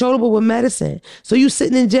stuff is controllable with medicine. So you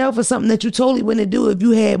sitting in jail for something that you totally wouldn't do if you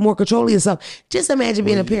had more control of yourself. Just imagine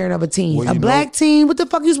being a parent of a teen. A black teen, what the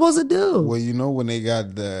fuck you supposed to do? Well, you know, when they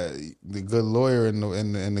got the good lawyer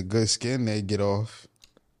and the good skin, they get off.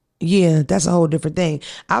 Yeah, that's a whole different thing.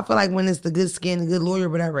 I feel like when it's the good skin, the good lawyer,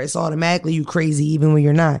 whatever, it's automatically you crazy even when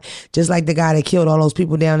you're not. Just like the guy that killed all those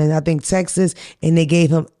people down in, I think, Texas, and they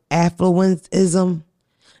gave him affluentism.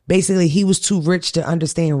 Basically, he was too rich to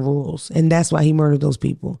understand rules, and that's why he murdered those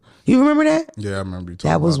people. You remember that? Yeah, I remember you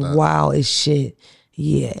talking about that. That was wild as shit.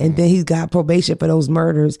 Yeah, and then he got probation for those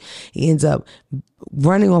murders. He ends up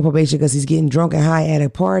running on probation because he's getting drunk and high at a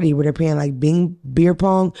party where they're playing like beer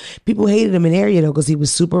pong. People hated him in the area though because he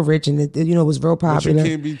was super rich and it was real popular. But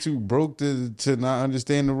you can't be too broke to not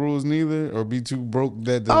understand the rules neither, or be too broke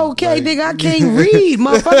that. Nigga, I can't read,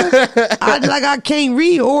 motherfucker. I can't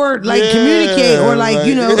read or communicate or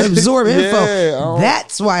absorb info.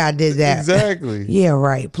 That's why I did that. Exactly. Yeah,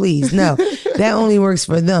 right. Please, no, that only works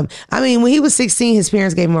for them. I mean, when he was 16, his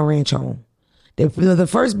parents gave him a ranch home. The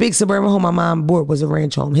first big suburban home my mom bought was a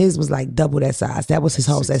ranch home. His was like double that size. That was his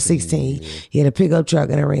house at 16. Yeah. He had a pickup truck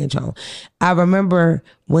and a ranch home. I remember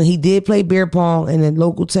when he did play beer pong and the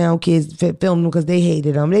local town kids filmed him because they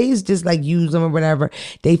hated him. They used to just use him or whatever.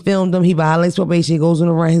 They filmed him. He violates probation. He goes on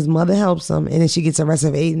a run. His mother helps him and then she gets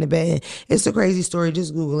arrested for aiding the bed. It's a crazy story.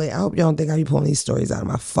 Just Google it. I hope y'all don't think I be pulling these stories out of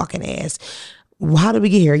my fucking ass. How did we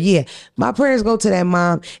get here? Yeah. My prayers go to that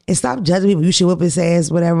mom and stop judging people. You should whip his ass,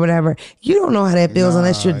 whatever. You don't know how that feels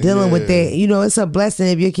unless you're dealing with that. It's a blessing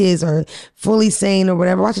if your kids are fully sane or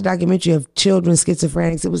whatever. Watch a documentary of children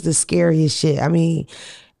schizophrenics. It was the scariest shit. I mean,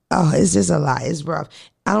 it's just a lot. It's rough.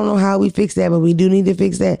 I don't know how we fix that, but we do need to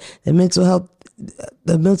fix that. The mental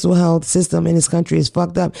health system in this country is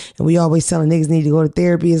fucked up, and we always telling niggas need to go to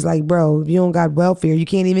therapy. It's like, bro, if you don't got welfare, you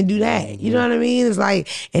can't even do that. You know what I mean? It's like,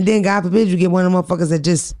 and then God forbid you get one of them motherfuckers that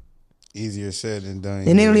just easier said than done.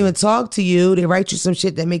 And they don't even talk to you. They write you some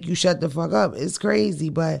shit that make you shut the fuck up. It's crazy,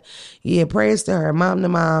 but yeah, prayers to her. Mom to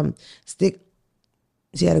mom.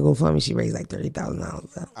 She had to go for me. She raised like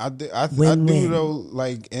 $30,000. I do though.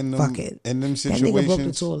 Like in them situations, that nigga broke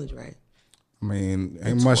the toilet, right? I mean,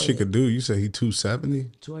 ain't much she could do. You say he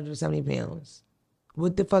 270? 270 pounds.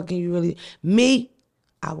 What the fuck can you really... Me,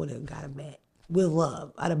 I would have got a bat. With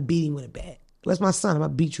love. I'd have beat him with a bat. That's my son. I'm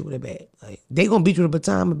going to beat you with a bat. Like, they going to beat you with a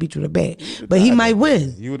baton. I'm going to beat you with a bat. But he might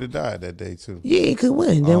win. You would have died that day, too. Yeah, he could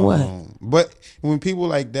win. Then what? But when people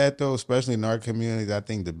like that, though, especially in our communities, I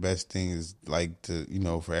think the best thing is, like, to,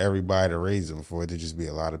 for everybody to raise them, for it to just be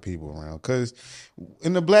a lot of people around. Because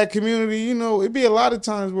in the black community, it'd be a lot of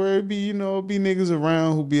times where it'd be, it'd be niggas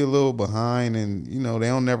around who be a little behind and, they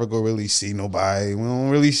don't never go really see nobody. We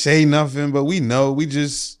don't really say nothing, but we know. We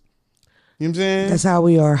just... You know what I'm saying? That's how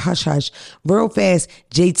we are. Hush, hush. Real fast.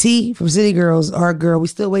 JT from City Girls, our girl. We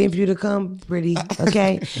still waiting for you to come, pretty.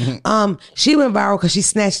 Okay? She went viral because she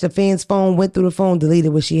snatched a fan's phone, went through the phone,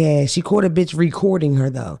 deleted what she had. She caught a bitch recording her,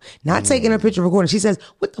 though. Not taking her picture, recording. She says,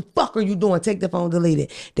 what the fuck are you doing? Take the phone, delete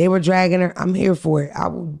it. They were dragging her. I'm here for it. I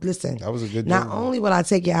will listen. That was a good Not only will I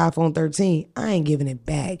take your iPhone 13, I ain't giving it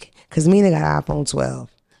back. Because Mina got an iPhone 12.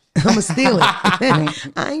 I'm going to steal it.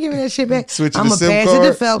 I ain't giving that shit back. I'm going to pass it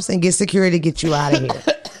to Phelps and get security to get you out of here.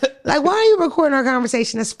 Like, why are you recording our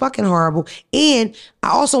conversation? That's fucking horrible. And I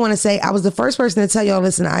also want to say, I was the first person to tell y'all,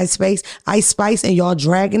 listen to Ice Spice, and y'all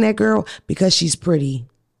dragging that girl because she's pretty.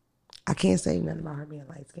 I can't say nothing about her being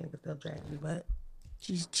light skinned, but they'll drag me, but...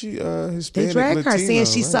 She's Hispanic, they drag Latino, her saying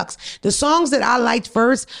she sucks. The songs that I liked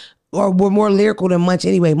first... or were more lyrical than Munch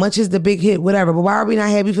anyway. Munch is the big hit, whatever. But why are we not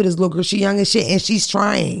happy for this little girl? She young as shit, and she's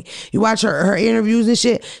trying. You watch her interviews and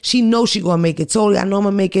shit. She knows she gonna make it. Totally, I know I'm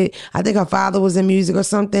gonna make it. I think her father was in music or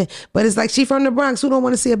something. But it's like she from the Bronx. Who don't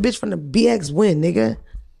want to see a bitch from the BX win, nigga?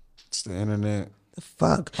 It's the internet. The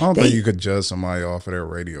fuck. I don't think you could judge somebody off of their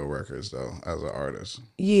radio records though, as an artist.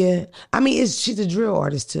 Yeah, I mean, she's a drill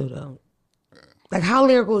artist too, though. Like, how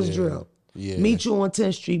lyrical is drill? Yeah. Meet you on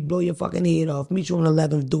 10th Street, blow your fucking head off. Meet you on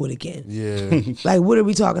 11th, do it again. Yeah. Like, what are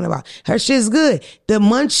we talking about? Her shit's good. The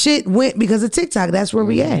Munch shit went because of TikTok. That's where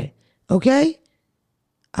we at. Okay?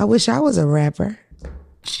 I wish I was a rapper.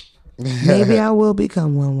 Maybe I will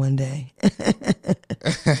become one day.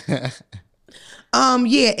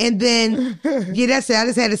 Yeah, and then, yeah, that's it. I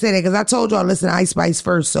just had to say that because I told y'all, listen to Ice Spice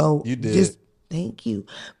first, so. You did. Thank you.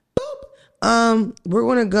 Boop. We're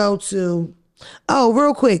going to go to... Oh,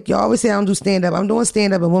 real quick. Y'all always say I don't do stand-up. I'm doing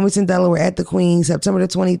stand-up in Wilmington, Delaware at the Queen, September the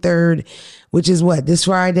 23rd, which is what? This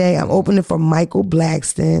Friday. I'm opening for Michael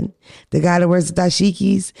Blackston, the guy that wears the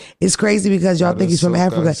dashikis. It's crazy because y'all think he's from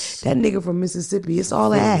Africa. That nigga from Mississippi. It's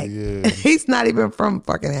all an act. Yeah. He's not even from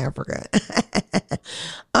fucking Africa.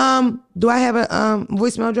 Do I have a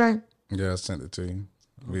voicemail, Dre? Yeah, I sent it to you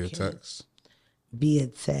via text. Via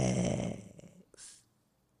text.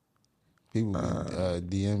 People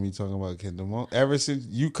DM me talking about Kendall. Ever since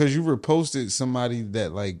because you reposted somebody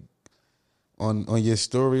that like on your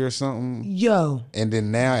story or something. Yo. And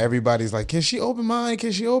then now everybody's like, can she open mine?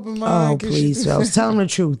 Can she open mine? Oh, please. I was telling the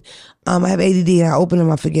truth. I have ADD and I open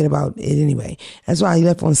them, I forget about it anyway. That's why I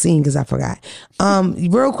left on scene because I forgot.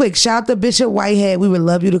 Real quick, shout out to Bishop Whitehead. We would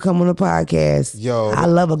love you to come on the podcast. Yo. I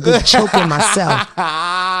love a good choking myself.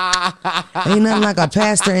 Ain't nothing like a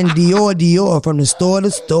pastor in Dior from the store to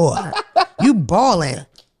store. You balling.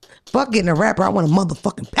 Fuck getting a rapper. I want a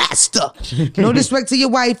motherfucking pastor. No disrespect to your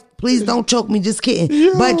wife. Please don't choke me. Just kidding.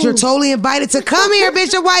 Yo. But you're totally invited to come here,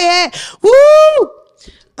 Bishop Whitehead. Woo!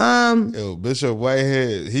 Yo, Bishop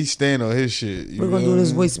Whitehead, he's staying on his shit. We're going to do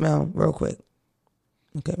this voicemail real quick.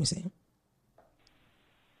 Okay, let me see.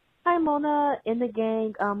 Hi, Mona, in the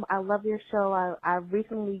gang. I love your show. I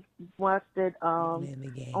recently watched it. I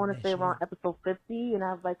want to say around episode 50, and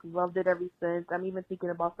I've loved it ever since. I'm even thinking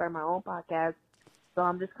about starting my own podcast. So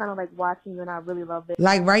I'm just kind of watching you, and I really love it.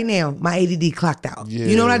 Like right now, my ADD clocked out. Yeah.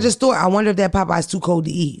 You know what I just thought? I wonder if that Popeye's too cold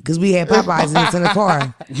to eat because we had Popeyes in the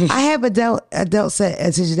car. I have adult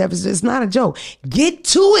attention deficit. It's not a joke. Get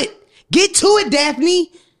to it. Get to it,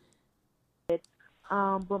 Daphne.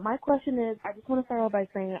 But my question is, I just want to start off by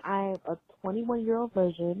saying I am a 21-year-old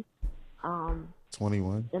virgin.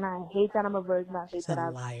 21. And I hate that I'm a virgin. I hate that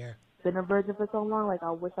I've been a virgin for so long.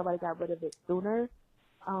 I wish somebody got rid of it sooner.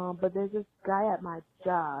 But there's this guy at my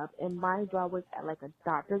job, and my job was at a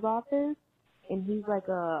doctor's office, and he's like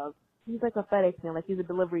a FedEx man, he's a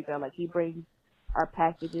delivery guy, he brings our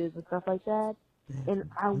packages and stuff like that. And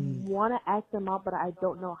I want to ask him out, but I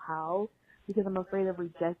don't know how because I'm afraid of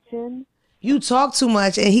rejection. You talk too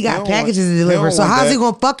much, and he got packages to deliver. So how's he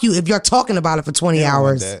gonna fuck you if you're talking about it for 20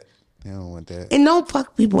 hours? They don't want that. And don't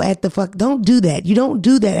fuck people at the fuck. Don't do that. You don't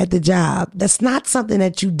do that at the job. That's not something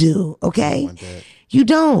that you do. Okay. Don't want that. You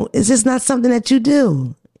don't. It's just not something that you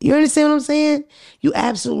do. You understand what I'm saying? You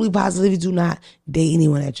absolutely positively do not date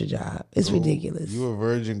anyone at your job. It's ridiculous. You a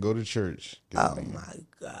virgin, go to church. Oh my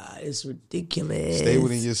God. It's ridiculous. Stay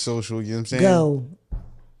within your social, you know what I'm saying?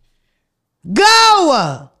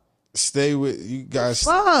 Go! You guys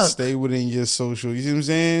stay within your social, you see what I'm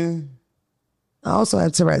saying? I also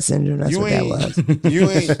have Tourette syndrome. That's what that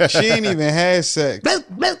was. She ain't even had sex.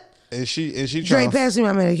 And she trying pass me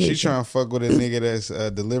my medication. She trying to fuck with a nigga that's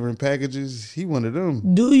delivering packages. He one of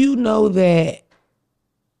them. Do you know that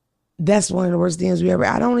that's one of the worst DMs we ever?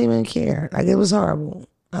 I don't even care. It was horrible.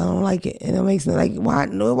 I don't like it, and it makes me why?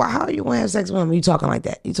 How are you gonna have sex with him? You talking like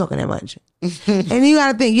that? You talking that much? And you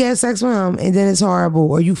gotta think you had sex with him, and then it's horrible,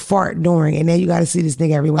 or you fart during, and then you gotta see this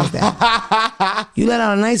nigga every Wednesday. You let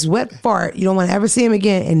out a nice wet fart. You don't want to ever see him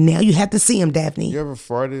again, and now you have to see him, Daphne. You ever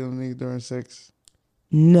farted on a nigga during sex?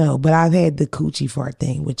 No, but I've had the coochie fart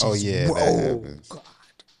thing, which is that happens. God,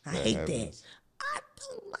 I hate that. I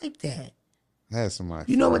don't like that. That's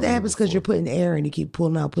somebody. You know what that happens because you're putting air and you keep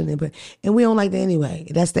pulling out, and we don't like that anyway.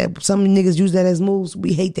 That's that. Some niggas use that as moves.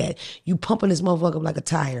 We hate that. You pumping this motherfucker up like a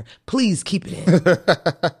tire. Please keep it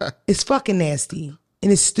in. It's fucking nasty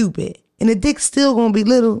and it's stupid. And the dick's still gonna be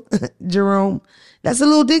little, Jerome. That's a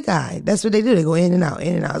little dick guy. That's what they do. They go in and out,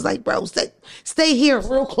 in and out. It's like, bro, stay here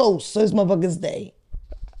real close so this motherfucker stay.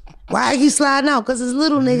 Why are you sliding out? Because it's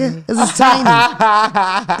little, nigga. Because it's tiny.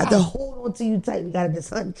 I have to hold on to you tight. You gotta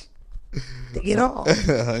just hunch to get off.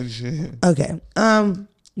 Okay.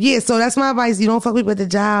 Yeah, so that's my advice. You don't fuck people at the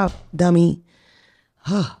job, dummy.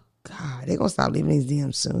 Oh, God. They're gonna stop leaving these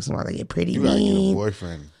DMs soon. Somebody get pretty mean. You gotta get a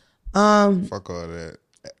boyfriend. Fuck all that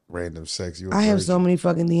random sex. I have so many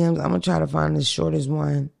fucking DMs. I'm gonna try to find the shortest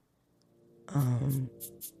one.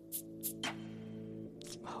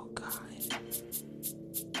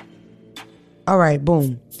 All right,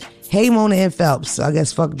 boom. Hey, Mona and Phelps. So I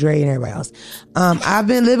guess fuck Dre and everybody else. I've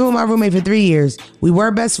been living with my roommate for 3 years. We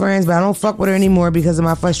were best friends, but I don't fuck with her anymore because of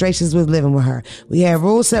my frustrations with living with her. We had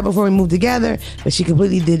rules set before we moved together, but she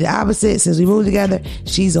completely did the opposite. Since we moved together,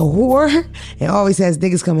 she's a whore and always has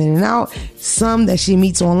niggas come in and out. Some that she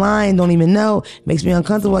meets online, don't even know. Makes me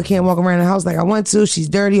uncomfortable. I can't walk around the house like I want to. She's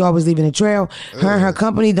dirty, always leaving a trail. Her and her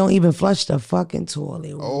company don't even flush the fucking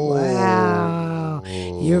toilet. Oh. Wow.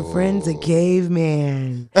 Your friend's a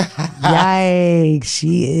caveman. Yikes.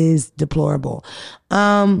 She is deplorable.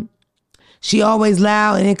 She always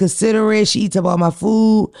loud and inconsiderate. She eats up all my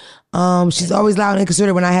food. She's always loud and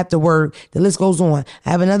inconsiderate when I have to work. The list goes on.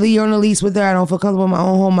 I have another year on the lease with her. I don't feel comfortable in my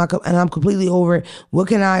own home, and I'm completely over it. What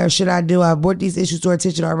can I or should I do? I've brought these issues to her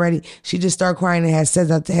attention already. She just started crying and has said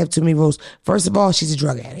not to have too many rules. First of all, she's a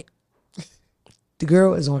drug addict. The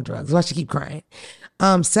girl is on drugs. Why she keep crying?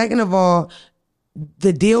 Second of all,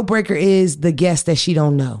 the deal breaker is the guest that she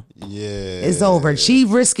don't know. Yeah. It's over. She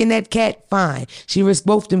risking that cat, fine. She risk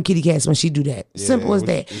both them kitty cats when she do that. Yeah, simple as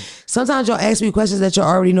that. Sometimes y'all ask me questions that you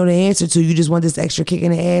already know the answer to. You just want this extra kick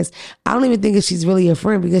in the ass. I don't even think if she's really a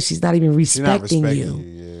friend because she's not even respecting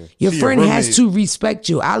you. Your friend has to respect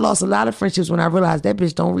you. I lost a lot of friendships when I realized that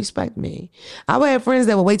bitch don't respect me. I would have friends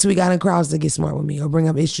that would wait till we got in crowds to get smart with me or bring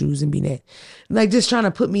up issues and be that. Like just trying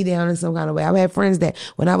to put me down in some kind of way. I would have friends that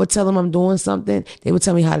when I would tell them I'm doing something, they would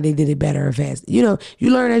tell me how they did it better and fast. You know,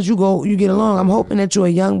 you learn as you go, you get along. I'm hoping that you're a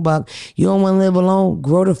young buck. You don't want to live alone,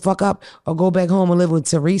 grow the fuck up, or go back home and live with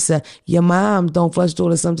Teresa. Your mom don't flush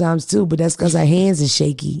toilets sometimes too, but that's because her hands is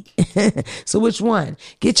shaky. So which one?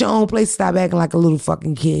 Get your own place, stop acting like a little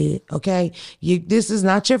fucking kid, okay? This is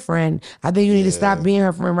not your friend. I think you need to stop being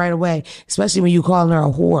her friend right away, especially when you calling her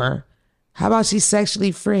a whore. How about she's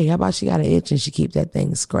sexually free? How about she got an itch and she keep that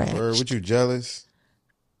thing scratched? Word, what, you jealous?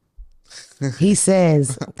 He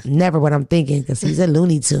says, never what I'm thinking, because he's a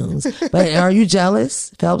Looney Tunes. But are you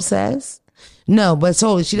jealous? Phelps says. No, but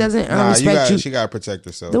totally, she doesn't respect you. She got to protect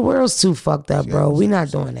herself. The world's too fucked up, bro. We not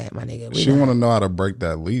doing that, my nigga. She want to know how to break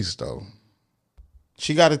that lease, though.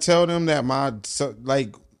 She got to tell them that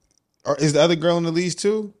is the other girl in the lease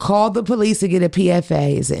too? Call the police to get a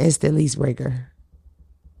PFA. It's an instant lease breaker.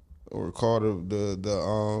 Or call the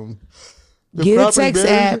get a text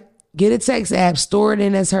app. Get a text app. Store it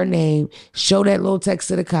in as her name. Show that little text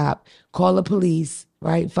to the cop. Call the police.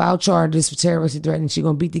 Right? File charges for terroristic threat, and she's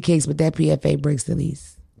gonna beat the case. But that PFA breaks the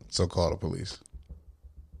lease. So call the police.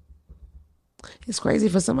 It's crazy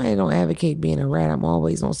for somebody that don't advocate being a rat. I'm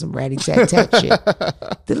always on some ratty tat tat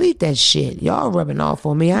shit. Delete that shit. Y'all rubbing off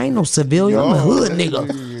on me. I ain't no civilian. I'm a hood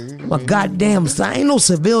nigga. I'm a goddamn. I ain't no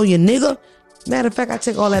civilian nigga. Matter of fact, I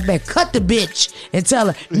take all that back. Cut the bitch and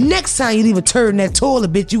tell her next time you leave a turd in that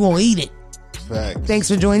toilet, bitch, you gonna eat it. Facts. Thanks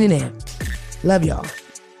for joining in. Love y'all.